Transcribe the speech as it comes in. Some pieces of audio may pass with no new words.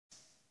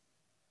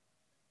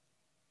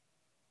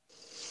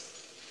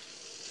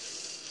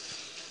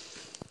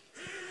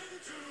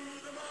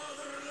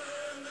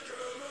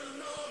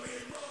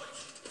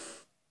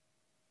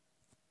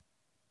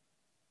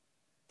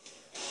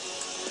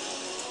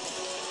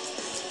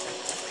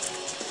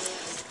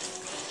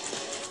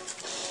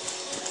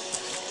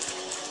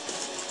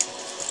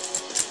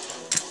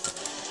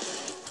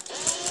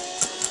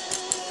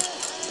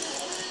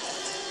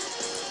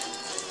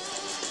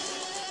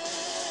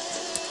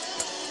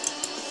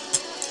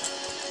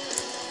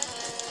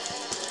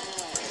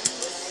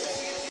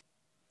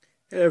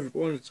Hey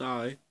everyone, it's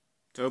I,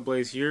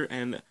 Blaze here,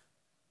 and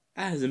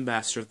as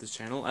ambassador of this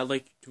channel, I'd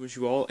like to wish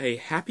you all a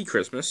happy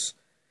Christmas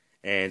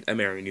and a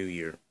Merry New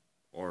Year.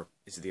 Or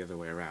is it the other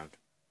way around?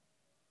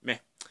 Meh.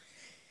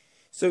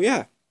 So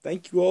yeah,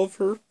 thank you all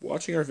for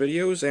watching our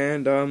videos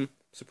and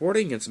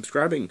supporting and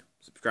subscribing.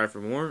 Subscribe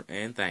for more,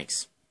 and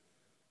thanks.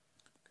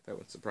 That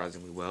went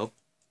surprisingly well.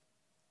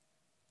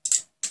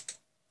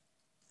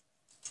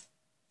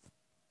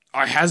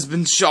 I has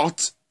been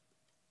shot!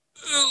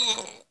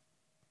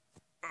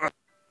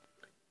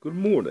 Good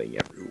morning,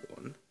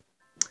 everyone.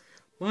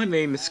 My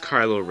name is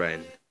Kylo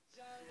Ren,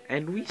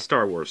 and we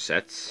Star Wars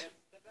sets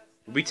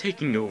will be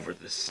taking over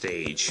the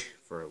stage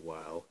for a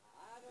while.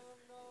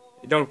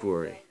 Don't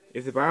worry,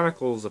 if the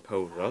Barnacles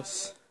oppose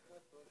us,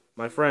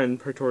 my friend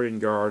Praetorian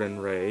Guard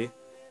and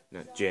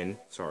Jin,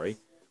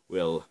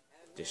 will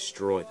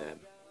destroy them.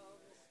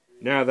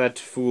 Now that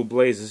Fool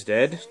Blaze is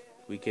dead,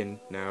 we can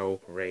now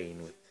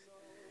reign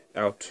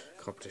without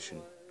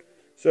competition.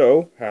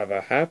 So, have a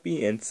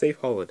happy and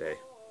safe holiday,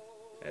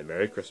 and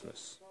Merry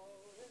Christmas.